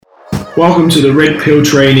Welcome to the Red Pill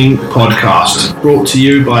Training Podcast, brought to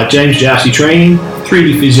you by James Jousey Training,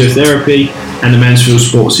 3D Physiotherapy, and the Mansfield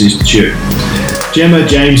Sports Institute. Gemma,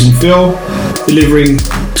 James, and Phil delivering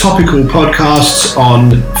topical podcasts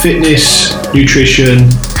on fitness, nutrition,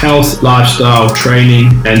 health, lifestyle,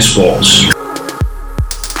 training, and sports.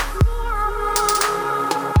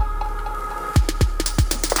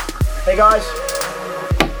 Hey guys.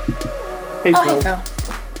 Hey, Oh, Phil. hey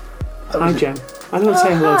Phil. Hi, Jen. I don't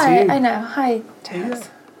say hello hi. to you. I know. Hi, Tess.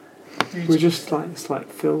 We're just like, it's like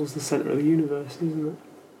Phil's the centre of the universe, isn't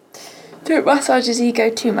it? Don't massage his ego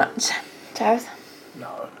too much, Tess.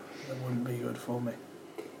 No, that wouldn't be good for me.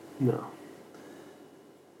 No.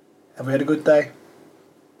 Have we had a good day?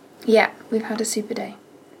 Yeah, we've had a super day.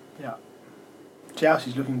 Yeah.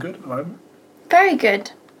 Jousey's looking good at the moment. Very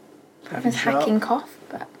good. From Looking his sharp. hacking cough,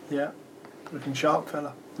 but Yeah. Looking sharp,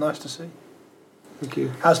 fella. Nice to see. Thank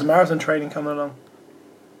you. How's the marathon training coming along?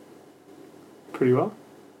 Pretty well.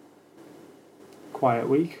 Quiet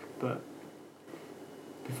week, but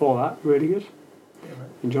before that, really good. Yeah, mate.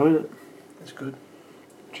 Enjoying it. That's good.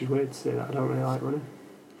 Which is weird to say that. I don't really like running.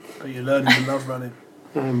 But you're learning to love running.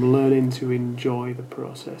 I'm learning to enjoy the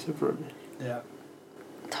process of running. Yeah.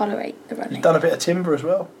 tolerate the running. You've done a bit of timber as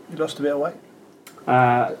well. You lost a bit of weight.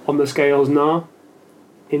 On the scales now,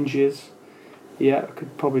 inches. Yeah, I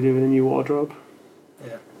could probably do with a new wardrobe.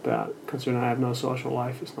 Yeah. But considering I have no social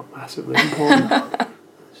life, it's not massively important.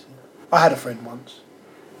 I had a friend once.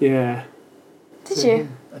 Yeah. Did you?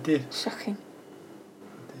 I did. Shocking.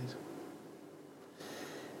 I did.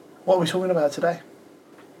 What are we talking about today?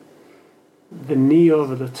 The knee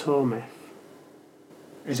over the toe myth.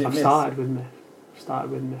 Is it I've myth? started with myth.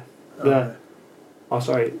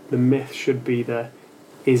 The myth should be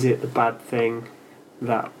is it the bad thing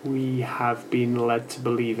that we have been led to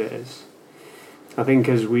believe it is? I think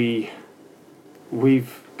as we've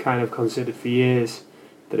kind of considered for years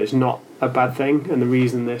that it's not a bad thing, and the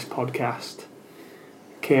reason this podcast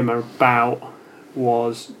came about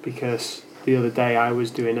was because the other day I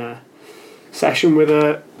was doing a session with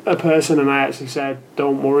a person and I actually said,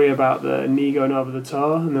 don't worry about the knee going over the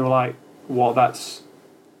toe, and they were like, what, that's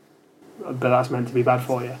meant to be bad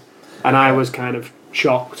for you. And I was kind of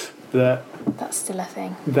shocked that That's still a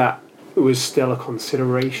thing. that was still a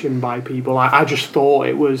consideration by people. I just thought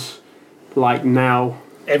it was like now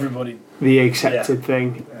Everybody. the accepted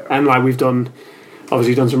thing. And like we've done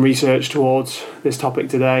some research towards this topic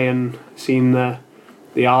today and seen the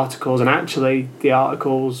articles, and actually the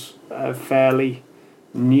articles are fairly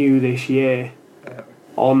new this year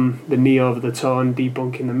on the knee over the toe and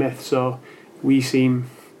debunking the myth. So we seem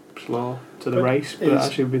slow to the race, but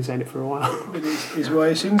actually we've been saying it for a while. But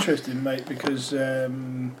it's interesting, mate, because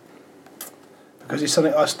it's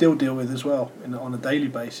something I still deal with as well on a daily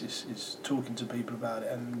basis. Is talking to people about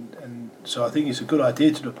it, and so I think it's a good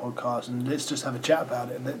idea to do a podcast, and let's just have a chat about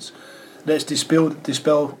it, and let's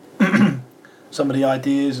dispel some of the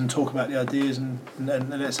ideas and talk about the ideas, and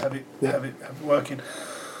let's have it working.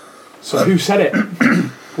 So who said it?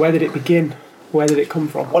 Where did it begin? Where did it come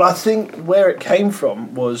from? Well, I think where it came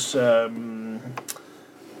from was an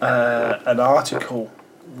article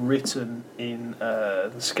written in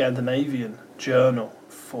the Scandinavian Journal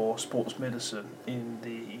for Sports Medicine in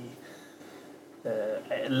the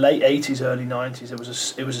late 80s, early 90s.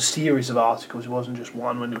 It was a series of articles. It wasn't just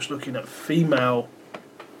one. When it was looking at female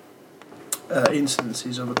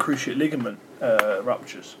instances of a cruciate ligament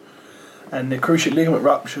ruptures. And the cruciate ligament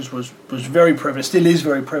ruptures was very prevalent, still is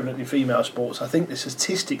very prevalent in female sports. I think the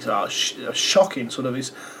statistics are shocking. Sort of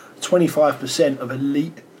is 25% of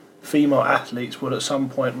elite female athletes will at some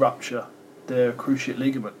point rupture their cruciate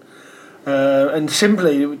ligament. And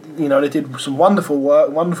simply, they did some wonderful work,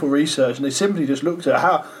 wonderful research, and they simply just looked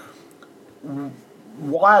at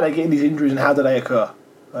why are they getting these injuries and how do they occur?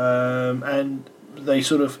 And they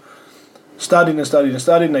sort of studied,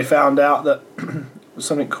 and they found out that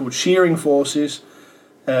something called shearing forces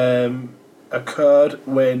occurred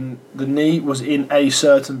when the knee was in a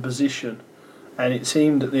certain position, and it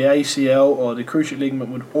seemed that the ACL or the cruciate ligament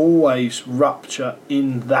would always rupture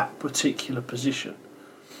in that particular position,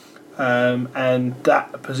 and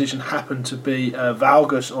that position happened to be a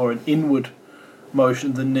valgus or an inward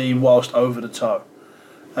motion of the knee whilst over the toe.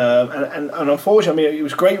 And unfortunately, it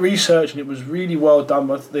was great research and it was really well done,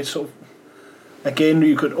 but they sort of, again,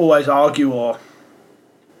 you could always argue or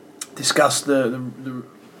discuss the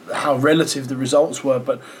how relative the results were,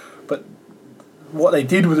 but what they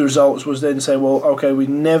did with the results was then say, well, okay, we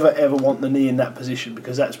never ever want the knee in that position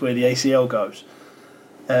because that's where the ACL goes,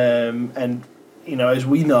 and as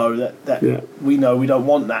we know that we know we don't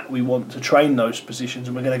want that. We want to train those positions,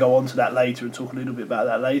 and we're going to go on to that later and talk a little bit about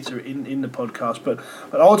that later in the podcast. But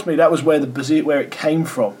ultimately, that was where it came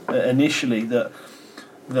from initially. That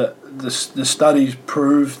the studies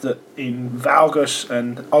proved that in valgus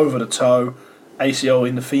and over the toe, ACL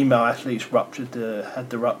in the female athletes had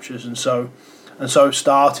the ruptures, and so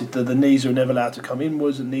started the knees are never allowed to come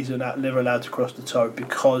inwards, and knees are never allowed to cross the toe,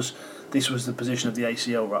 because this was the position of the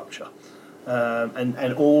ACL rupture.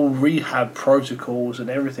 And all rehab protocols and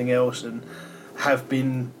everything else and have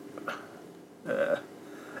been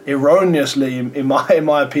erroneously, in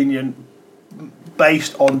my opinion,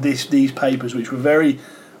 based on these papers, which were very,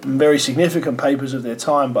 very significant papers of their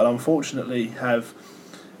time, but unfortunately have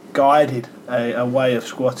guided a way of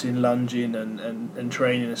squatting, lunging, and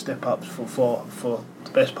training and step ups for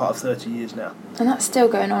the best part of 30 years now. And that's still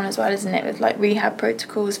going on as well, isn't it, with like rehab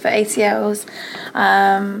protocols for ACLs,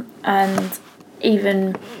 and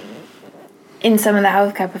even in some of the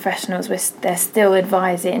healthcare professionals, they're still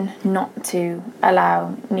advising not to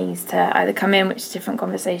allow knees to either come in, which is a different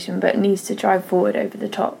conversation, but knees to drive forward over the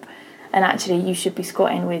top. And actually you should be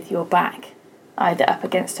squatting with your back either up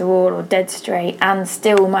against a wall or dead straight, and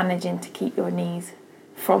still managing to keep your knees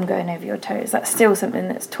from going over your toes. That's still something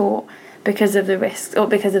that's taught because of the risks, or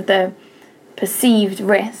because of the perceived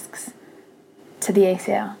risks to the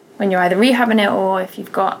ACL when you're either rehabbing it, or if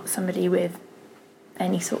you've got somebody with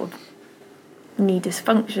any sort of knee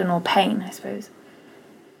dysfunction or pain, I suppose.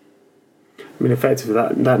 I mean, effectively,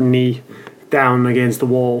 that knee down against the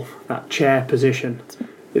wall, that chair position,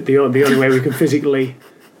 the only way we can physically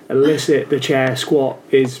elicit the chair squat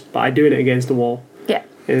is by doing it against the wall. Yeah.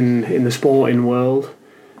 In the sporting world,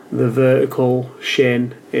 the vertical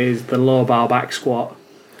shin is the low bar back squat,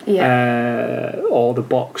 or the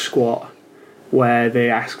box squat, where they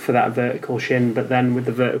ask for that vertical shin. But then with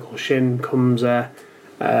the vertical shin comes a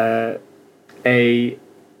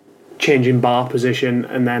change in bar position,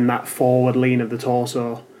 and then that forward lean of the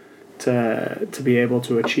torso to be able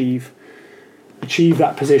to achieve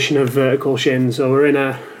that position of vertical shin. So we're in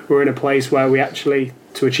a place where we actually,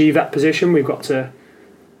 to achieve that position, we've got to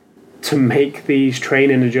make these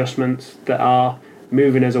training adjustments that are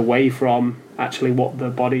moving us away from actually what the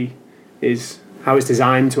body is, how it's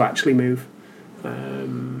designed to actually move.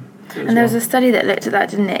 And there was a study that looked at that,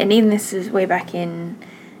 didn't it? And even this is way back in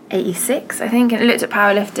 86, I think, and it looked at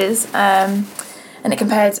powerlifters, and it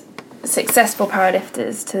compared successful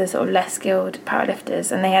powerlifters to the sort of less skilled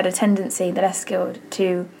powerlifters, and they had a tendency, the less skilled,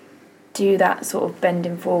 to do that sort of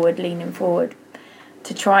bending forward, leaning forward,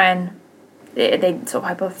 to try and they sort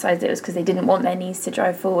of hypothesised it was because they didn't want their knees to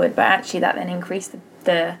drive forward, but actually that then increased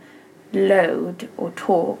the load or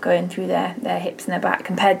torque going through their hips and their back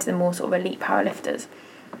compared to the more sort of elite powerlifters.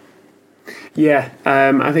 Yeah,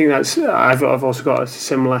 I think that's. I've also got a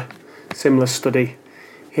similar study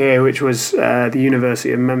here, which was the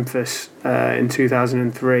University of Memphis in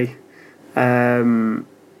 2003,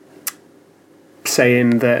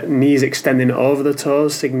 saying that knees extending over the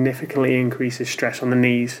toes significantly increases stress on the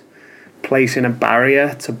knees. Placing a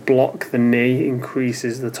barrier to block the knee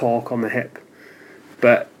increases the torque on the hip.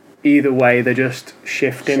 But either way, they're just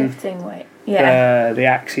shifting weight. Yeah. The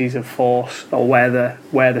axes of force, or where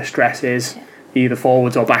the stress is, either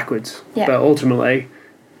forwards or backwards. Yeah. But ultimately,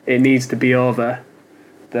 it needs to be over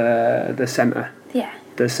the centre. Yeah.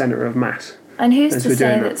 The centre of mass. And who's to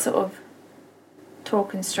say that sort of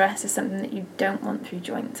torque and stress is something that you don't want through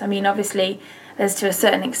joints? I mean, obviously, there's to a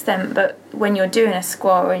certain extent, but when you're doing a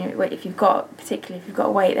squat, or if you've got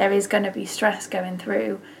weight, there is going to be stress going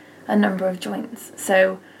through a number of joints.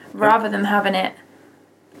 So rather than having it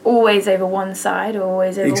always over one side or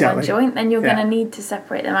always over one joint, then you're going to need to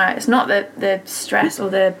separate them out. It's not that the stress or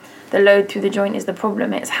the load through the joint is the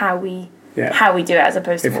problem, it's how we do it as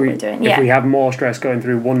opposed to what we're doing. If we have more stress going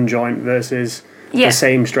through one joint versus the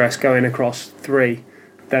same stress going across three,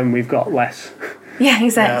 then we've got less. Yeah,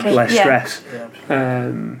 exactly. Less stress.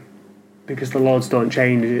 Yeah. Because the loads don't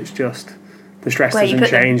change, it's just the stress doesn't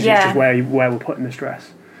change, it's just where we're putting the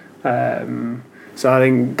stress. So I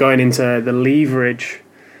think going into the leverage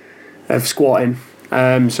of squatting,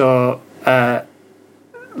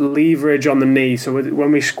 leverage on the knee. So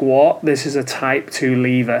when we squat, this is a type 2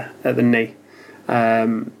 lever at the knee.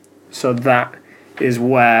 So that is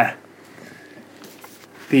where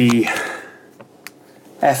the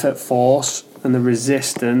effort force and the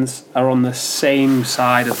resistance are on the same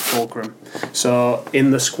side of the fulcrum. So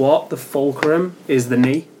in the squat, the fulcrum is the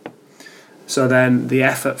knee. So then the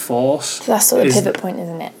effort force. So that's sort of the pivot point,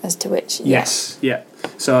 isn't it? As to which. Yes. Yeah.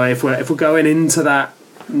 So if we're going into that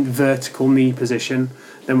vertical knee position,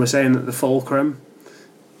 then we're saying that the fulcrum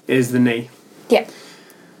is the knee. Yeah.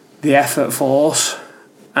 The effort force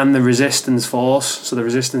and the resistance force. So the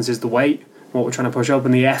resistance is the weight, what we're trying to push up,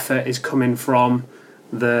 and the effort is coming from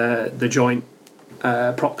the joint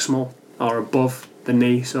proximal or above the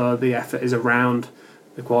knee. So the effort is around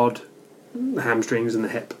the quad, the hamstrings, and the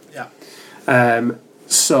hip. Yeah.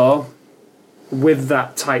 So with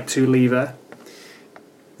that type 2 lever,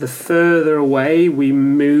 the further away we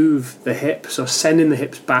move the hip, so sending the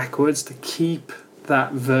hips backwards to keep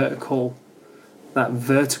that vertical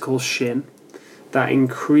shin, that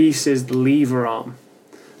increases the lever arm.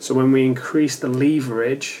 So when we increase the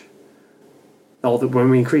leverage, when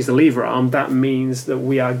we increase the lever arm, that means that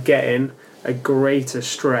we are getting a greater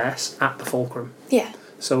stress at the fulcrum. Yeah.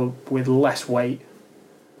 So with less weight,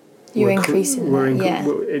 You're increasing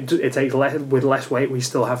that, it takes less, with less weight, we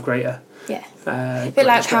still have greater. Yeah. A bit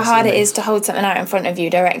like how hard it is to hold something out in front of you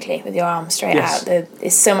directly with your arm straight out.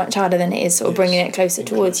 It's so much harder than it is sort of bringing it closer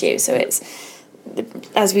towards you. So it's,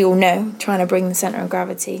 as we all know, trying to bring the centre of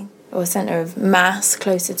gravity or centre of mass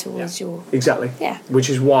closer towards your... Exactly. Yeah. Which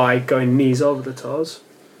is why going knees over the toes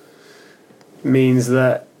means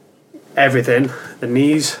that everything, the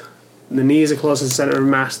knees are closer to the centre of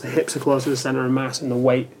mass, the hips are closer to the centre of mass, and the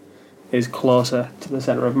weight is closer to the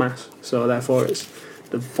centre of mass. So therefore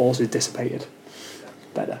the force is dissipated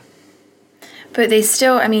better. But they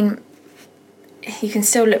still, I mean, you can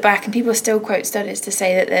still look back and people still quote studies to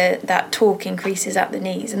say that that torque increases at the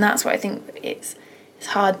knees, and that's what I think it's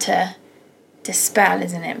hard to dispel,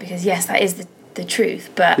 isn't it? Because yes, that is the truth,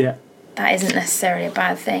 but that isn't necessarily a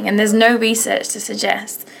bad thing. And there's no research to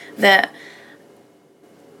suggest that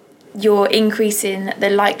you're increasing the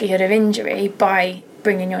likelihood of injury by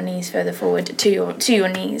bringing your knees further forward to your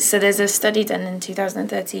knees. So there's a study done in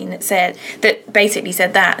 2013 that basically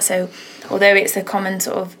said that. So although it's a common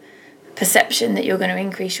sort of perception that you're going to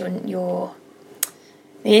increase the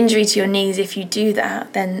injury to your knees if you do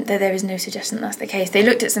that, then there is no suggestion that's the case. They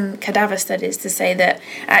looked at some cadaver studies to say that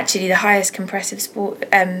actually the highest compressive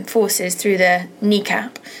forces through the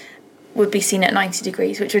kneecap would be seen at 90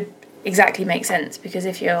 degrees, which would exactly make sense, because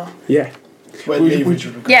if you're... Yeah.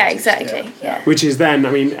 Yeah, exactly. Yeah. Which is then,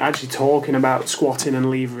 I mean, actually talking about squatting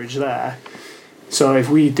and leverage there. So if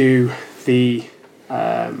we do the,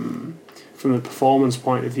 from the performance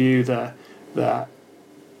point of view, the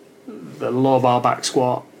low bar back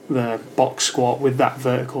squat, the box squat with that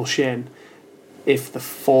vertical shin, if the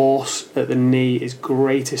force at the knee is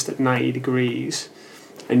greatest at 90 degrees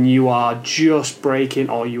and you are just breaking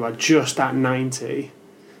or you are just at 90,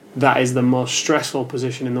 that is the most stressful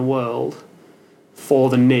position in the world for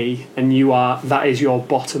the knee, and that is your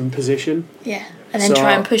bottom position. Yeah, and then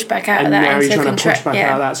try and push back out of that. And now you're trying to push back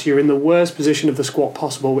out of that, so you're in the worst position of the squat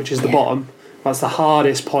possible, which is the bottom. That's the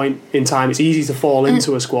hardest point in time. It's easy to fall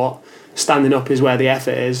into a squat. Standing up is where the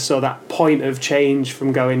effort is. So that point of change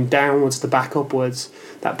from going downwards to back upwards,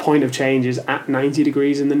 that point of change is at 90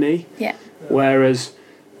 degrees in the knee. Yeah. Whereas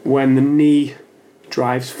when the knee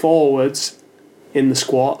drives forwards in the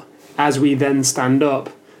squat, as we then stand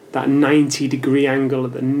up, that 90 degree angle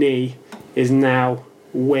at the knee is now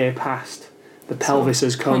way past. The pelvis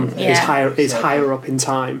has come, is higher up in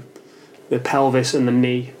time. The pelvis and the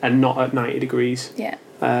knee are not at 90 degrees. Yeah.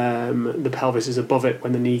 The pelvis is above it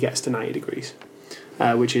when the knee gets to 90 degrees,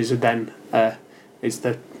 which is then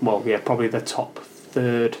probably the top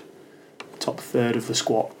third of the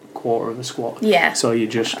squat, quarter of the squat. Yeah. So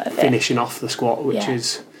you're just finishing off the squat, which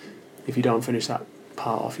is, if you don't finish that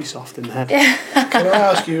part off, you're soft in the head. Yeah. Can I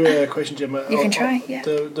ask you a question, Gemma? You can try. Yeah.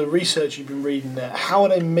 The research you've been reading there, how are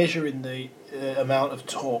they measuring the amount of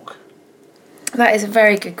torque? That is a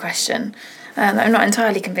very good question. I'm not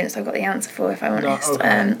entirely convinced I've got the answer for, if I'm honest. Okay.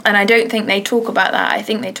 And I don't think they talk about that. I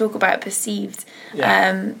think they talk about perceived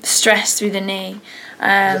stress through the knee.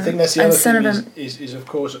 I think that's the other thing is of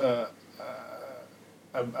course a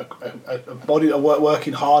body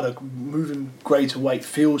working harder, moving greater weight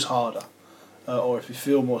feels harder. Or if you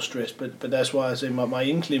feel more stressed, but that's why I say my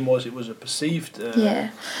inkling was it was a perceived...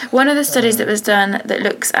 One of the studies that was done that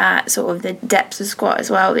looks at sort of the depth of squat as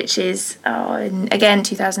well, which is, again,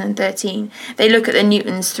 2013, they look at the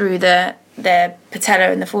newtons through the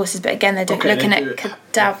patella and the forces, but again, they're looking at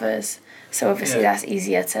cadavers, so obviously that's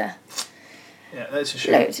easier to... Yeah, that's a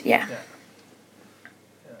shame. Load, yeah.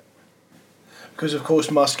 Because, of course,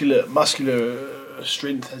 muscular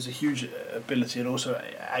strength has a huge ability, and also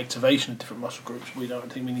activation of different muscle groups. We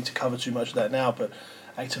don't think we need to cover too much of that now, but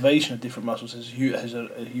activation of different muscles has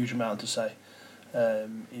a huge amount to say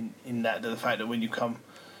in that. The fact that when you come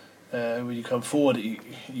forward, when you come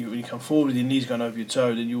forward with your knees going over your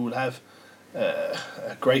toe, then you will have a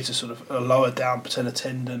greater sort of a lower down patella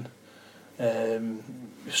tendon,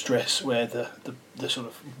 stress where the sort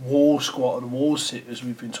of wall squat or the wall sit, as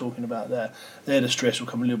we've been talking about there the stress will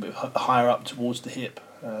come a little bit higher up towards the hip,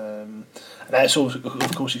 and that's also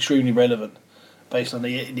of course extremely relevant based on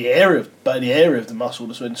the area of the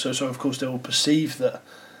muscle. So of course they will perceive that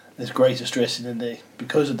there's greater stress in the knee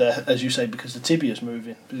because of that, as you say, because the tibia is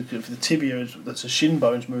moving. Because if the tibia that's the shin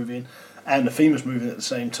bone's moving and the femur's moving at the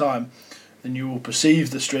same time, then you will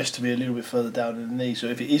perceive the stress to be a little bit further down in the knee. So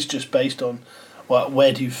if it is just based on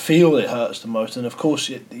where do you feel it hurts the most, and of course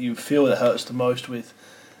you feel it hurts the most with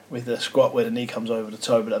the squat where the knee comes over the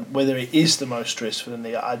toe, but whether it is the most stress for the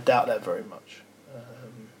knee, I doubt that very much.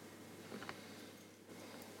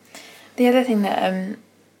 The other thing that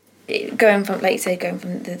going from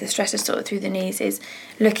the stressor sort of through the knees is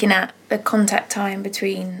looking at the contact time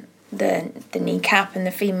between the kneecap and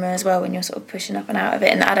the femur as well when you're sort of pushing up and out of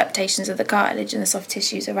it, and the adaptations of the cartilage and the soft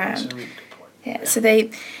tissues around. That's a really good point. Yeah, so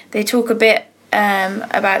they talk a bit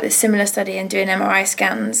about this similar study and doing MRI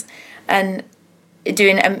scans and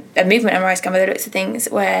doing a movement MRI scan by the looks of things,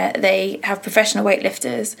 where they have professional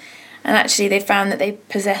weightlifters, and actually they found that they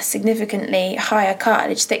possess significantly higher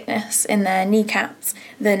cartilage thickness in their kneecaps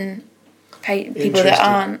than people that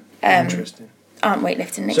aren't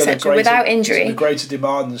weightlifting, etc. Without injury. So the greater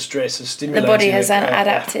demand and stress has stimulated. The body has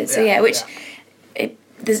adapted.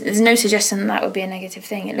 There's no suggestion that would be a negative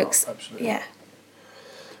thing. It looks, absolutely.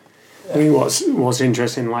 I mean, what's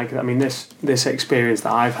interesting, this experience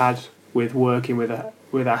that I've had with working with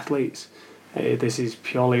athletes, this is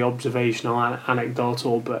purely observational and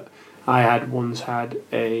anecdotal, but I once had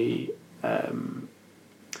a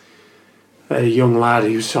young lad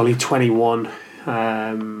who was only 21,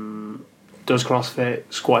 does CrossFit,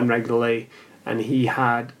 squatting regularly, and he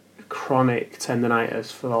had chronic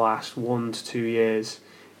tendonitis for the last 1 to 2 years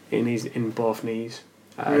in both knees.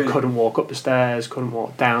 Really? Couldn't walk up the stairs, couldn't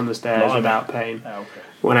walk down the stairs without pain. Oh, okay.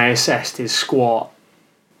 When I assessed his squat,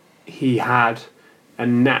 he had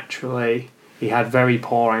very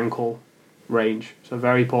poor ankle range, so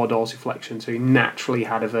very poor dorsiflexion, so he naturally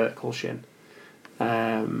had a vertical shin.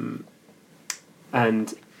 And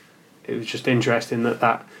it was just interesting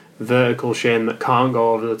that vertical shin that can't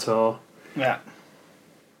go over the toe. Yeah.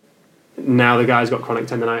 Now the guy's got chronic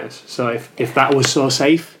tendonitis. So if that was so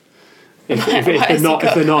safe, if they're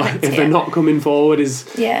not coming forward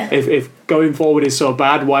if going forward is so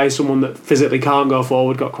bad, why is someone that physically can't go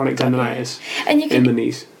forward got chronic tendonitis in the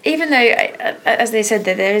knees? Even though, as they said,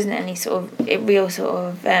 that there isn't any sort of real sort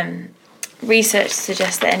of research to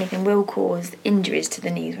suggest that anything will cause injuries to the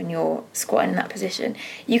knees when you're squatting in that position,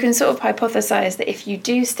 you can sort of hypothesise that if you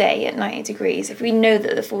do stay at 90 degrees, if we know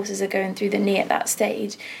that the forces are going through the knee at that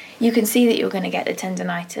stage, you can see that you're going to get the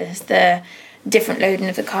tendonitis, the different loading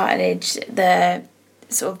of the cartilage, the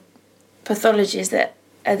sort of pathologies that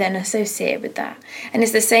are then associated with that. And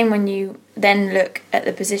it's the same when you then look at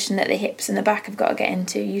the position that the hips and the back have got to get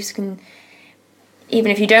into. You can,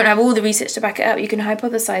 even if you don't have all the research to back it up, you can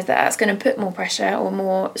hypothesise that that's going to put more pressure or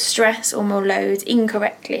more stress or more load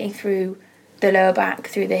incorrectly through the lower back,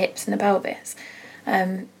 through the hips and the pelvis.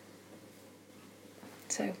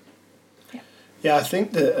 Yeah, I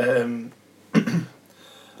think that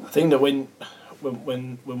when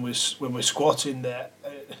we're squatting there,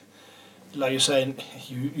 like you're saying,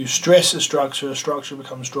 you stress a structure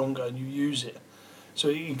becomes stronger, and you use it. So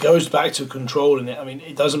it goes back to controlling it. I mean,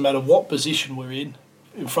 it doesn't matter what position we're in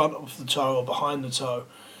front of the toe or behind the toe.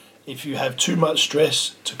 If you have too much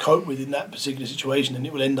stress to cope with in that particular situation, then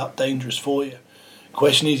it will end up dangerous for you. The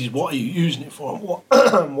question is what are you using it for,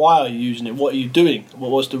 and why are you using it? What are you doing? What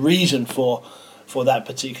was the reason for that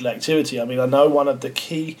particular activity? I mean, I know one of the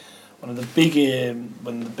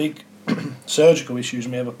big surgical issues,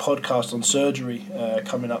 and we have a podcast on surgery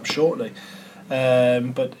coming up shortly,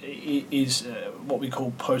 but it is what we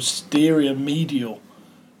call posterior medial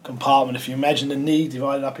compartment. If you imagine the knee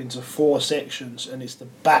divided up into 4 sections, and it's the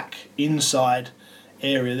back inside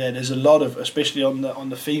area there's a lot of, especially on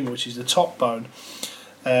the femur, which is the top bone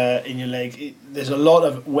in your leg, there's a lot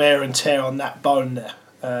of wear and tear on that bone there,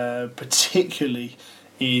 particularly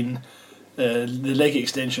in the leg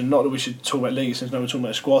extension. Not that we should talk about leg extension, no, we're talking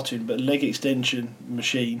about squatting, but leg extension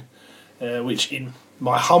machine, which in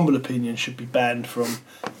my humble opinion should be banned from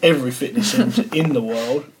every fitness centre in the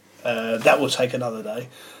world. That will take another day.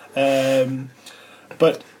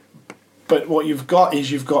 But what you've got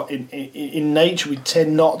in nature, we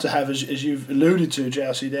tend not to have, as you've alluded to,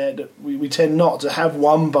 Jousey, there, that we tend not to have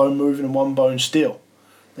one bone moving and one bone still.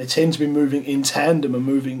 They tend to be moving in tandem and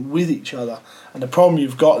moving with each other. And the problem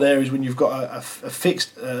you've got there is when you've got a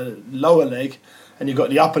fixed lower leg and you've got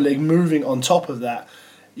the upper leg moving on top of that,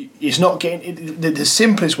 it's not getting. The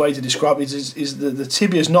simplest way to describe it is the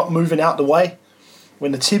tibia's not moving out the way.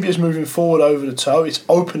 When the tibia's moving forward over the toe, it's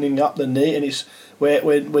opening up the knee, and it's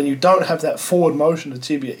when you don't have that forward motion of the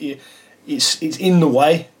tibia, it's in the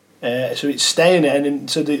way. So it's staying there, and then,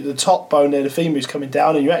 so the top bone there, the femur, is coming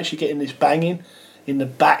down, and you're actually getting this banging in the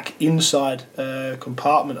back inside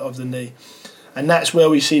compartment of the knee, and that's where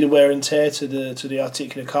we see the wear and tear to the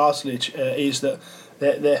articular cartilage. Is that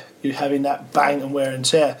you're having that bang and wear and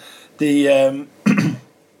tear. The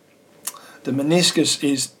the meniscus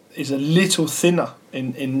is a little thinner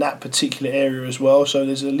in that particular area as well, so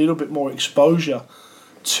there's a little bit more exposure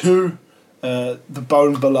to the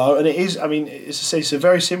bone below, and it is. I mean, it's a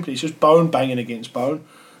very simply. It's just bone banging against bone.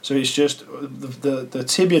 So it's just the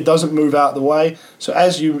tibia doesn't move out the way. So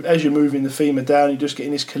as you're moving the femur down, you're just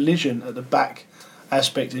getting this collision at the back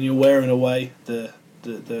aspect, and you're wearing away the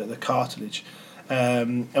cartilage.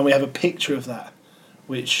 And we have a picture of that,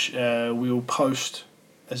 which we will post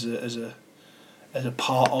as a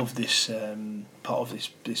part of this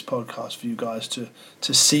podcast for you guys to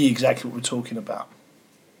see exactly what we're talking about.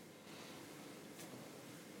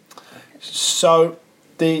 So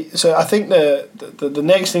I think the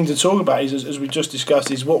next thing to talk about is, as we just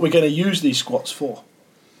discussed, is what we're going to use these squats for.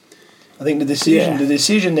 I think the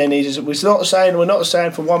decision then is we're not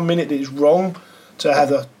saying for 1 minute that it's wrong to have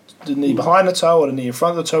the knee behind the toe or the knee in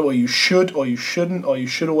front of the toe, or you should or you shouldn't, or you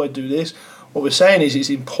should always do this. What we're saying is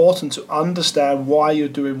it's important to understand why you're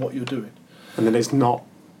doing what you're doing, and then it's not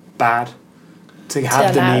bad to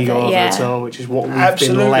have the knee go over the toe, which is what we've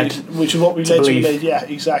been led to believe. Yeah,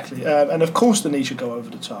 exactly. And of course the knee should go over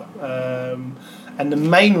the toe. And the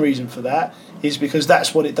main reason for that is because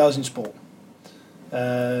that's what it does in sport.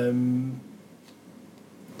 I mean,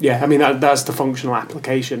 that's the functional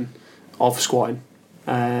application of squatting.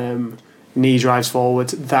 Knee drives forward.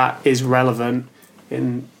 That is relevant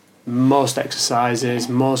in most exercises,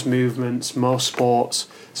 most movements, most sports.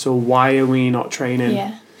 So why are we not training?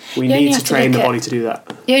 Yeah. We need to train the body to do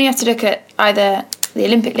that. You only have to look at either the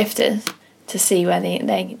Olympic lifters to see where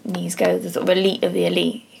their knees go, the sort of elite of the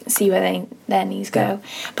elite, see where their knees go. Yeah.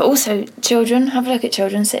 But also children, have a look at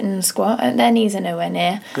children sitting in a squat, and their knees are nowhere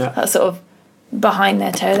near. Yeah. That's sort of behind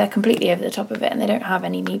their toe, they're completely over the top of it, and they don't have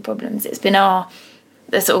any knee problems. It's been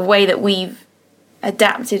the sort of way that we've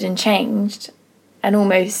adapted and changed and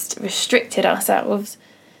almost restricted ourselves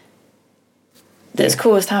that's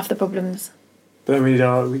caused half the problems. But then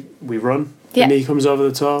we run, the knee comes over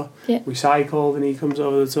the toe. Yeah. We cycle, the knee comes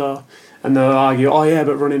over the toe. And they'll argue, oh yeah,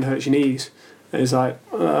 but running hurts your knees. And it's like,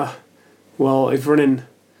 well, if running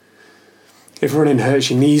hurts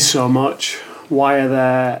your knees so much,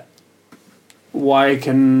 why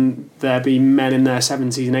can there be men in their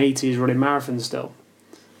 70s and 80s running marathons still?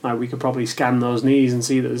 Like, we could probably scan those knees and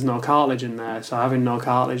see that there's no cartilage in there. So having no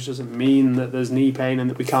cartilage doesn't mean that there's knee pain and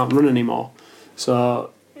that we can't run anymore. So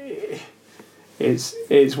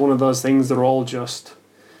it's one of those things that are all just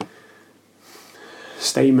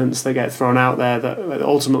statements that get thrown out there that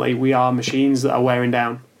ultimately we are machines that are wearing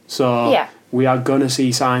down. So we are going to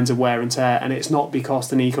see signs of wear and tear, and it's not because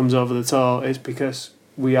the knee comes over the toe, it's because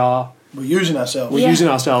we're using ourselves. We're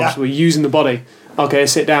using the body. Okay,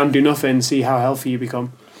 sit down, do nothing, see how healthy you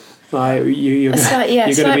become. Like you're going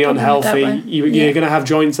to be unhealthy. You're going to have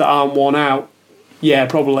joints that aren't worn out. Yeah,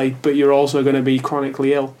 probably, but you're also going to be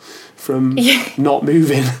chronically ill from not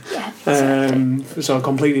moving. So a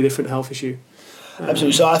completely different health issue.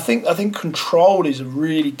 Absolutely. So I think control is a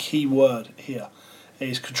really key word here.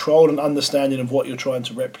 Is control and understanding of what you're trying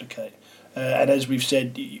to replicate. And as we've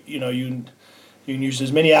said, you can use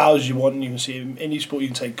as many hours as you want. And you can see in any sport. You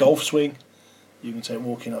can take golf swing. You can take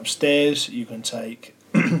walking upstairs. You can take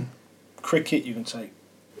cricket. You can take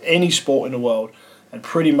any sport in the world, and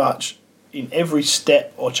pretty much in every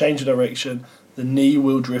step or change of direction, the knee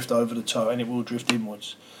will drift over the toe and it will drift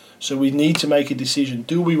inwards. So we need to make a decision.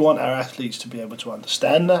 Do we want our athletes to be able to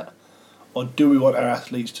understand that, or do we want our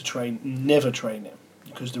athletes to never train it?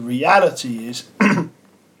 Because the reality is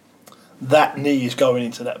that knee is going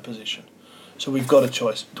into that position. So we've got a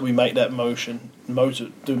choice. Do we make that motion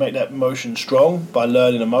strong by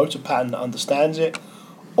learning a motor pattern that understands it,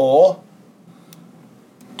 or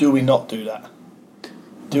do we not do that?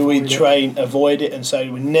 Do we avoid it and say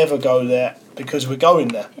we never go there because we're going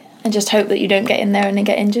there? And just hope that you don't get in there and then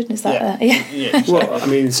get injured? Is that exactly. Well, I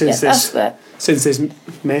mean, since this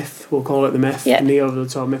myth, we'll call it the myth, knee over the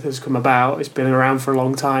toe myth has come about, it's been around for a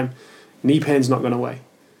long time, knee pain's not gone away.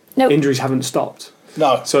 No. Injuries haven't stopped.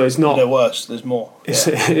 No. So it's not... They're worse, there's more.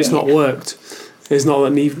 It's not worked. It's not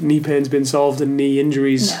that knee pain's been solved and knee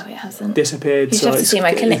injuries disappeared. You have to see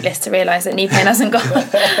my clinic list to realise that knee pain hasn't gone.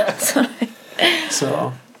 Sorry.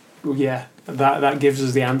 So, yeah, that gives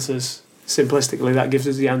us the answers. Simplistically, that gives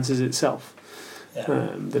us the answers itself.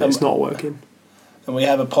 That it's not working. And we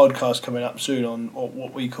have a podcast coming up soon on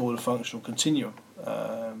what we call the functional continuum.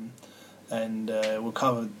 And we'll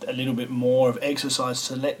cover a little bit more of exercise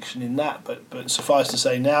selection in that. But suffice to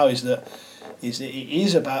say now is that it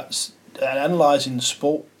is about analysing the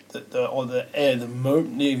sport,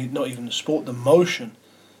 not even the sport, the motion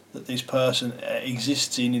that this person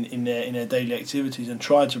exists in their daily activities, and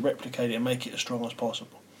try to replicate it and make it as strong as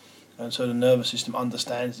possible. And so the nervous system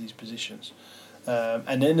understands these positions.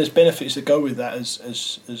 And then there's benefits that go with that,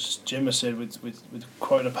 as Gemma said, with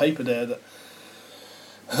quoting a paper there, that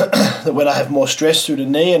that when I have more stress through the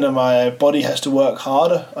knee and my body has to work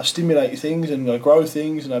harder, I stimulate things and I grow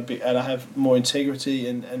things, and I have more integrity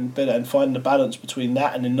and better, and finding the balance between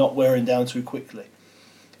that and then not wearing down too quickly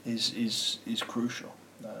is crucial.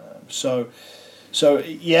 So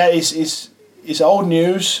yeah, it's old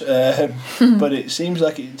news, but it seems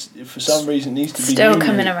like it for some reason needs to be still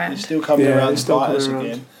coming around. It's still coming around to bite us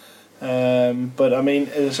again. But I mean,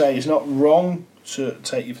 as I say, it's not wrong to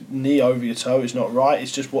take your knee over your toe. It's not right.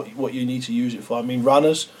 It's just what you need to use it for. I mean,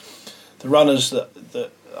 the runners that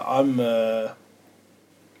I'm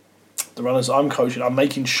coaching, I'm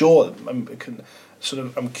making sure that I'm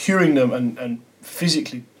cueing them and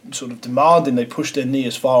physically sort of demanding they push their knee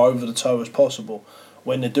as far over the toe as possible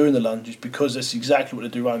when they're doing the lunges, because that's exactly what they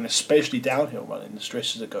do running, especially downhill running, the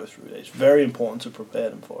stresses that go through it. It's very important to prepare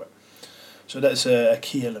them for it. So that's a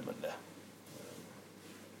key element there.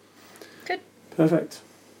 Good. Perfect.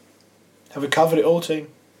 Have we covered it all, team?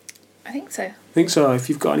 I think so. If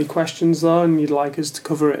you've got any questions though and you'd like us to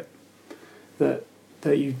cover it that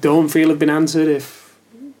you don't feel have been answered, if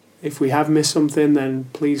we have missed something, then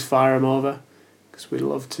please fire them over, because we'd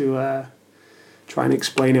love to try and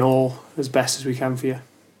explain it all as best as we can for you.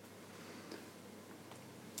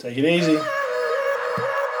 Take it easy.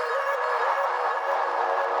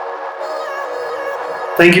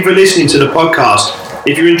 Thank you for listening to the podcast.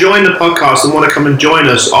 If you're enjoying the podcast and want to come and join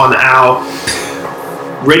us on our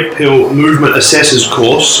Red Pill Movement Assessors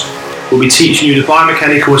course, we'll be teaching you the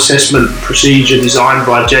biomechanical assessment procedure designed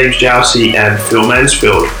by James Jousey and Phil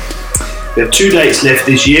Mansfield. We have 2 dates left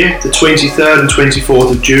this year, the 23rd and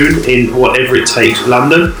 24th of June in Whatever It Takes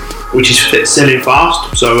London, which is selling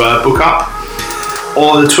fast, so book up.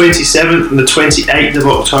 Or the 27th and the 28th of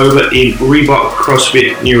October in Reebok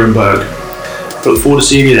CrossFit Nuremberg. Look forward to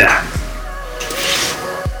seeing you there.